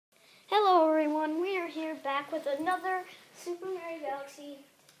back with another Super Mario Galaxy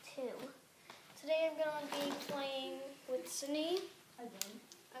 2. Today I'm going to be playing with Sydney.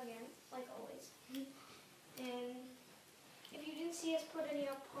 Again, like always. And if you didn't see us put any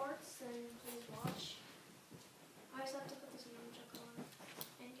up parts, then please watch. I just have to put this nunchuck on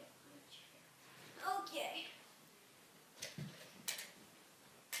and get my chair. Okay.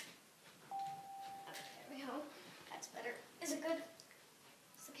 There we go. That's better. Is it good?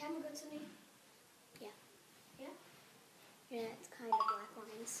 Is the camera good, Sydney? Yeah. Yeah? Yeah, it's kind of black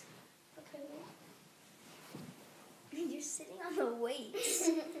lines. Okay. You're sitting on the weights.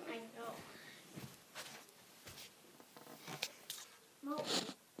 I know. Well.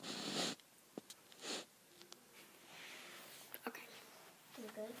 Okay. Is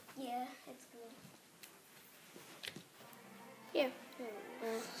it good? Yeah, it's good. Yeah.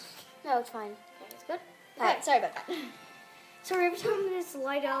 No, it's fine. Okay, it's good? Alright, sorry about that. So every time this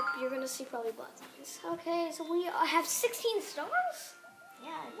light up, you're going to see probably black lines. Okay, so we have 16 stars? Yeah,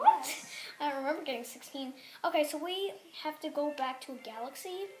 What? yes. I don't remember getting 16. Okay, so we have to go back to a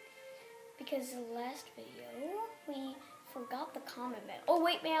galaxy because the last video we forgot the comet medal. Oh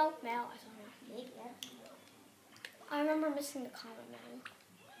wait, Mal, I saw her. Yeah. I remember missing the comet medal.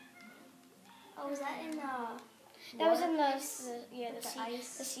 Oh, was that in the... That was in the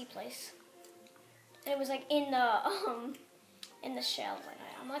ice? the sea place. And it was like in the shell.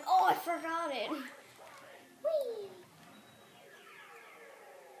 And I'm like, oh, I forgot it. Whee!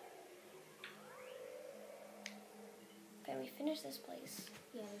 Okay, we finished this place.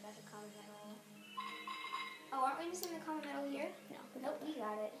 Yeah, we got the comet medal. Oh, aren't we missing the comet medal here? No. Nope, we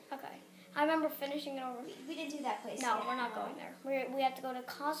got it. Okay. I remember finishing it over. We didn't do that place No, yet. we're not going there. We have to go to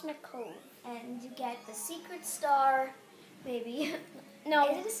Cosmic Cove. And you get the secret star, maybe. No.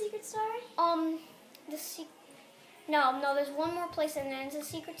 Is it a secret star? No, there's one more place and then it's a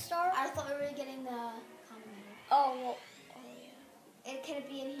secret star. I thought we were getting the comet medal. Oh, well, yeah. Can it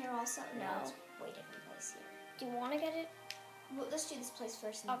be in here also? No. It's way different place here. Do you want to get it? Well, let's do this place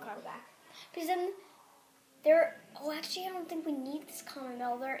first and then we'll go back. Because then actually, I don't think we need this comet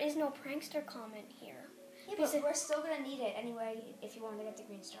medal. There is no prankster comment here. Yeah, but we're still going to need it anyway if you want to get the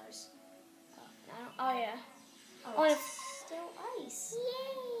green stars. Oh, yeah. Oh, it's still ice.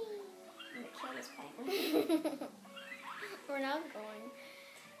 Yay! I'm going to kill this penguin. We're not going.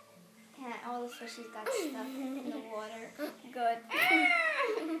 Yeah, all the fishies got stuck in the water. Good.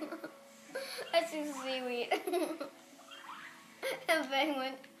 I see seaweed. A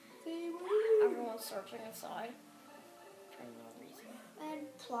penguin. Everyone's searching inside. For no reason. And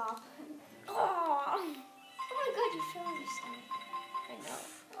plop. Oh my god, you fell on your stomach. I know.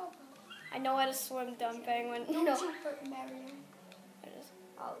 Oh, I know how to swim, dumb penguin. don't No. you hurt Mario. It is.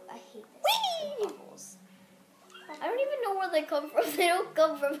 Oh, I hate this. Whee! Bubbles. I don't even know where they come from. They don't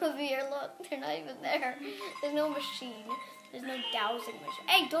come from over here. Look, they're not even there. There's no machine. There's no dowsing machine.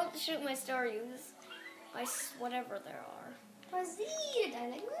 Hey, don't shoot my Staryus. Whatever there are.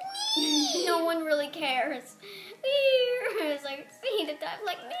 No one really cares. It's like, see the time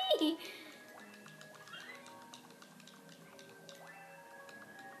like me.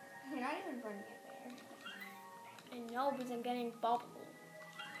 You're not even running it there. I know, because I'm getting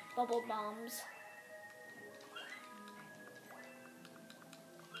bubble bombs.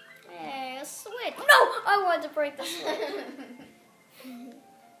 Hey, a switch. No! I wanted to break the switch.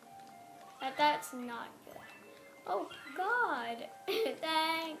 That's not good. Oh, God.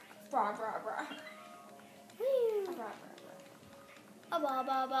 Thanks. Brah, brah, brah. Woo. Brah, brah, brah. Ba,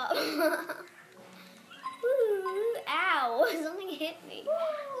 ba, ba. Woo. Ow. Something hit me.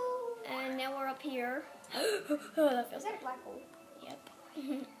 Woo. And now we're up here. Oh, that feels Is that a black hole? Yep.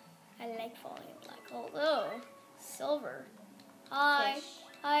 I like falling in black holes. Oh, silver. Hi. Fish.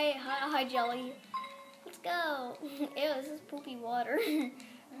 Hi, Jelly. Let's go. Ew, this is poopy water.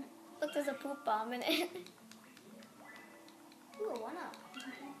 Look, there's a poop bomb in it. Ooh, one up.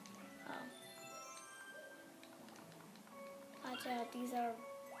 Oh. Watch out, these are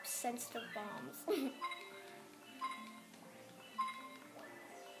sensitive bombs.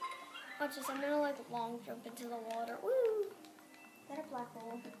 Watch this, I'm gonna like long jump into the water. Woo! Is that a black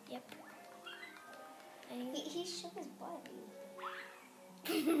hole? Yep. He shook his butt. I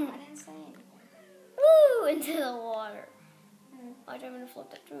didn't say anything. Woo! Into the water. Watch, I'm gonna flip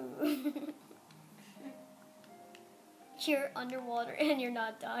that through. You're underwater and you're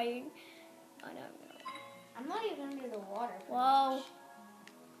not dying. Oh no. I'm not even under the water. Whoa.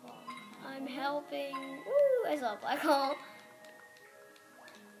 I'm helping. Woo! I saw a black hole.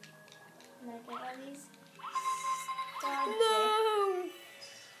 I'm gonna get all these starfish. No!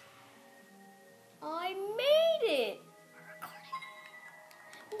 I made it!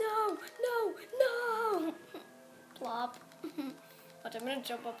 No! Flop. But I'm gonna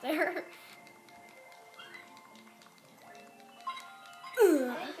jump up there. I didn't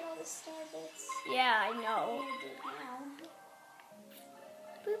get all the star bits. Yeah, I I'm know. gonna do it now.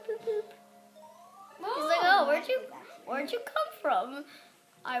 Boop, boop, boop. No! He's like, oh, I have to go back here. where'd you come from?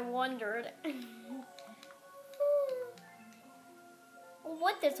 I wondered.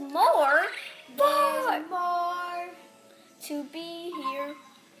 What? There's more? There's more. To be here.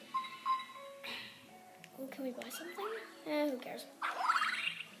 Oh, can we buy something? Who cares?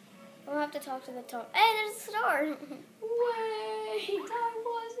 We'll have to talk to the top. Hey, there's a star. Wait, I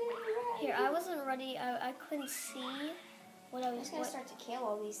wasn't ready. Here, I wasn't ready. I couldn't see what I I'm was. just gonna start to kill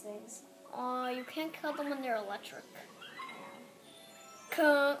all these things. You can't kill them when they're electric.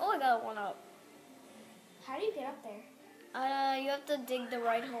 Oh, I got one up. How do you get up there? You have to dig the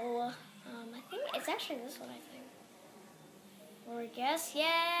right hole. I think it's actually this one, I think. Or guess,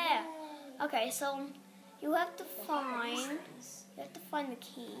 yeah. Okay, so you have to find the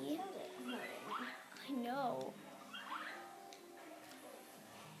key. I know.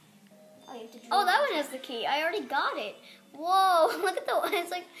 Oh, that one has the key. I already got it. Whoa, look at the one.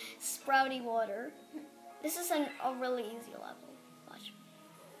 It's like sprouty water. This is a really easy level. Watch.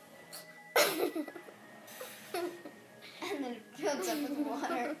 And then it fills up with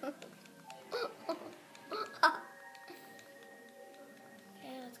water.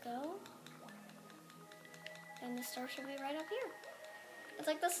 Okay, let's go. And the star should be right up here. It's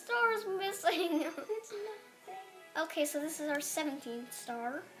like the star is missing. It's nothing. Okay, so this is our 17th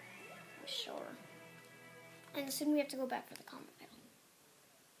star. I'm sure. And soon we have to go back for the comet medal.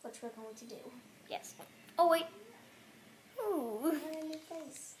 Which we're going to do. Yes. Oh, wait. Ooh. Right in the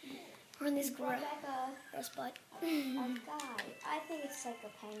face. We're in this Brought back grass butt. a guy. I think it's like a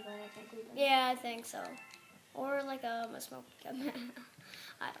penguin. I think we've been. Yeah, I think so. Or like a smoke. I don't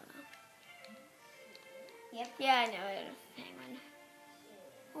know. Yep. Yeah, I know it. Penguin.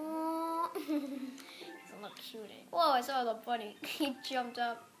 Oh, doesn't look cute. Whoa! I saw the bunny. He jumped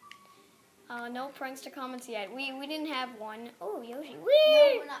up. No pranks to comments yet. We didn't have one. Oh, Yoshi. No,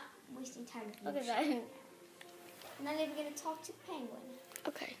 Whee! we're not wasting time with Look at you. that. I'm not even gonna talk to Penguin.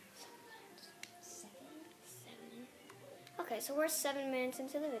 Okay. 7. Okay, so we're 7 minutes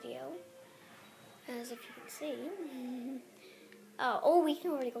into the video, as if you can see. Oh, we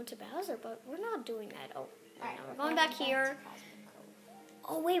can already go to Bowser, but we're not doing that. Oh, Alright, no, we're going back here. to Cosmic Cove.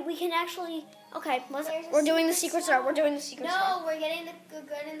 Oh wait, we can actually. Okay, There's a we're doing the secret secret star. star. We're doing the secret star. No, we're getting the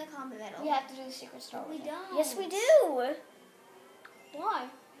good in the comet medal. We have to do the secret star. We with it. don't. Yes, we do. Why?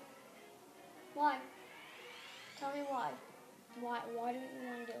 Why? Tell me why. Why do we want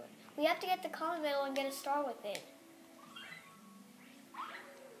to do it? We have to get the comet medal and get a star with it.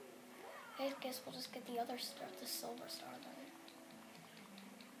 I guess we'll just get the other star, the silver star then.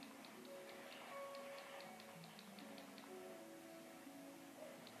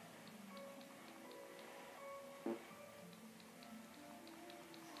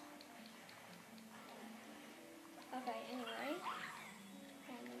 Okay, anyway.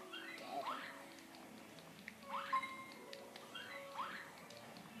 I'm dead.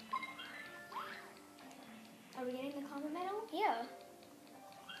 Are we getting the comet medal? Yeah.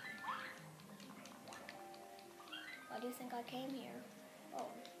 Why do you think I came here? Oh.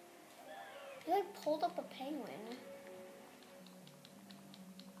 You like pulled up a penguin.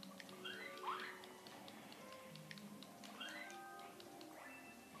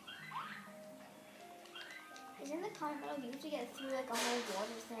 Isn't the comet medal you have to get through like a whole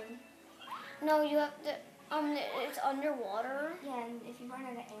water thing? No, you have to, it's underwater. Yeah, and if you run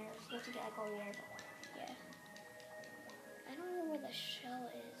out of air, you have to get like all the air. Yeah. I don't know where the shell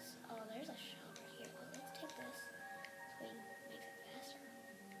is. Oh, there's a shell right here. Oh, let's take this. So we make it faster.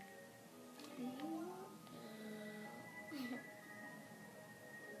 Whoa.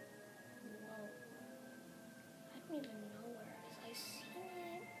 I don't even know where it is. I see it.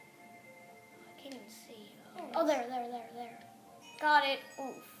 Oh, I can't even see. Oh, there. Got it.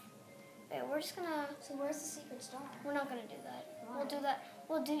 Oof. Wait, we're just gonna. So where's the secret star? We're not gonna do that. Why? We'll do that.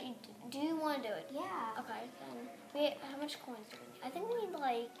 We'll do. Do you want to do it? Yeah. Okay, then how much coins do we need? I think we need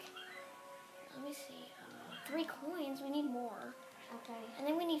like, let me see, 3 coins. We need more. Okay. And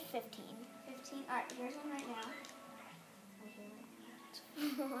then we need 15. 15. Alright, here's one right now.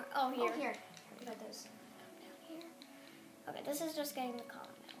 Oh, here. Oh, here. We got those. Down here. Okay, this is just getting the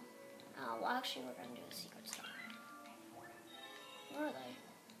comet medal. Well, actually, we're gonna do the secret star. Where are they?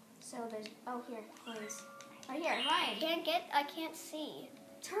 So there's, oh here, coins. Right here, Ryan. I can't see.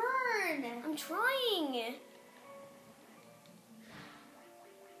 Turn! I'm trying.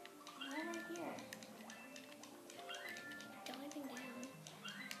 Right here. Diving down.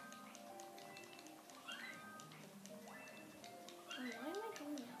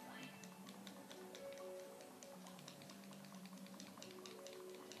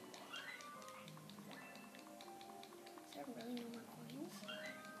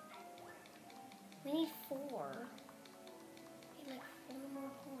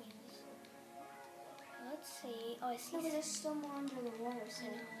 Oh, I see. No, but there's still more under the water, so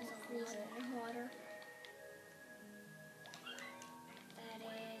There's it's a freezing. lot of water. That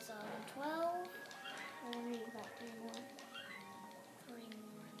is 12. We'll need about 3 more. 3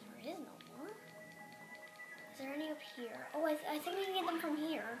 more. There is no more. Is there any up here? Oh, I think we can get them from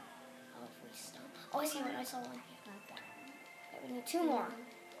here. Oh, if we stop. Oh, I see one. I saw one. Not that one. Okay, we need 2 more.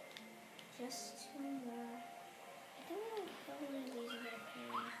 Just 2 more. I think we can kill one of these and get a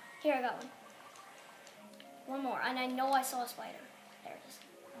pain. Here, I got one. One more. And I know I saw a spider. There it is.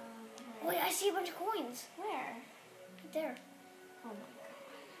 Oh, wait, I see a bunch of coins. Where? Right there. Oh my god.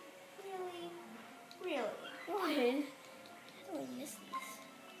 Really? Really? What? How do we miss these?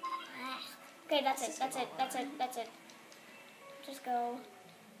 Ah. Okay, that's it. That's it. That's it. That's it. Just go.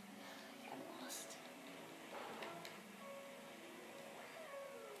 I'm lost.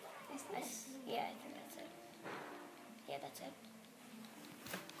 Yeah, I think that's it. Yeah, that's it.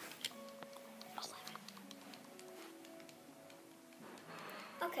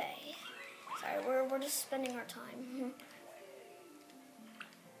 11. Okay. Sorry, we're just spending our time.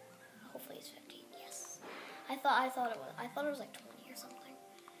 Hopefully it's 15. Yes. I thought it was like 20 or something.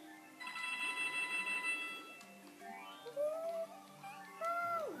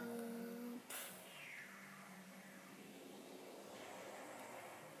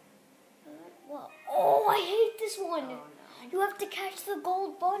 Whoa. Oh, I hate this one. Oh, no. You have to catch the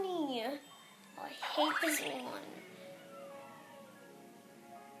gold bunny. Oh, I hate this one.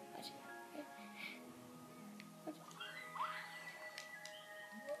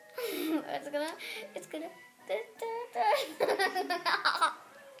 It's gonna.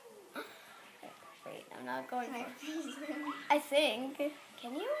 Wait, I'm not going Can I for freeze them? I think.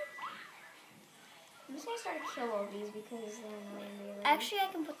 Can you? I'm just gonna start to kill all these because they're annoying me. Actually,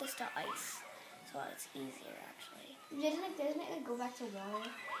 I can put this to ice, so it's easier. Actually. Doesn't it like go back to water?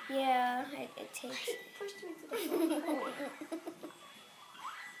 Yeah, it takes. Pushed me to the floor.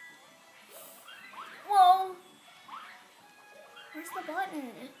 Whoa! Where's the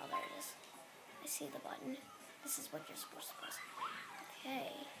button? Oh, there it is. I see the button. This is what you're supposed to press.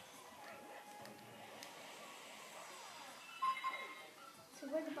 Okay. So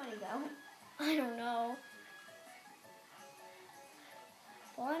where'd the bunny go? I don't know.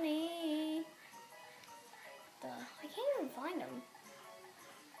 Bunny. I can't even find him.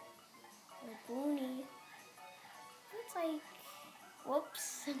 Or Booney. That's like. Whoops.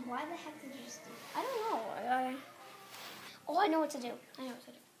 Why the heck did you just do that? I don't know. Oh, I know what to do.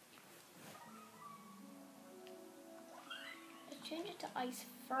 Let's change it to ice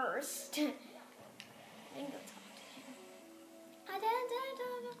first. Then go talk to him.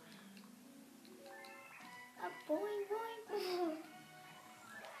 Boing, boing.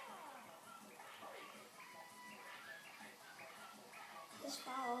 Just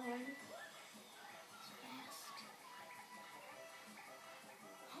follow him. Fast.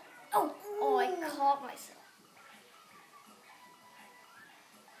 Oh, I caught myself.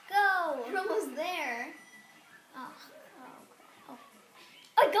 Go. You're almost there. Oh.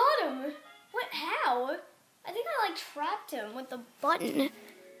 I got him. What? How? I think I like trapped him with the button. 13.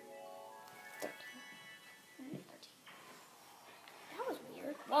 That was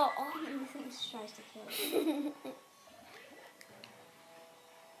weird. Well, Anything tries to kill you.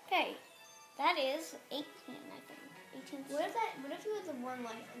 okay. That is 18, I think. 18. What if you had the one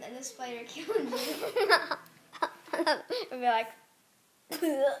life and then the spider killed you? I'd be like,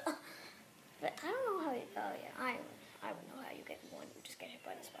 but I don't know how you. Oh yeah, I would know how you get one. You just get hit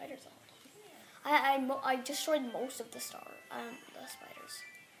by the spiders all the time. I destroyed most of the spiders.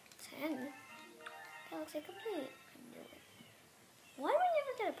 10. Galaxy complete. I knew it. Why do we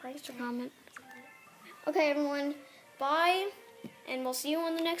never get a prankster comment? Okay, everyone. Bye, and we'll see you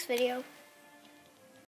on the next video.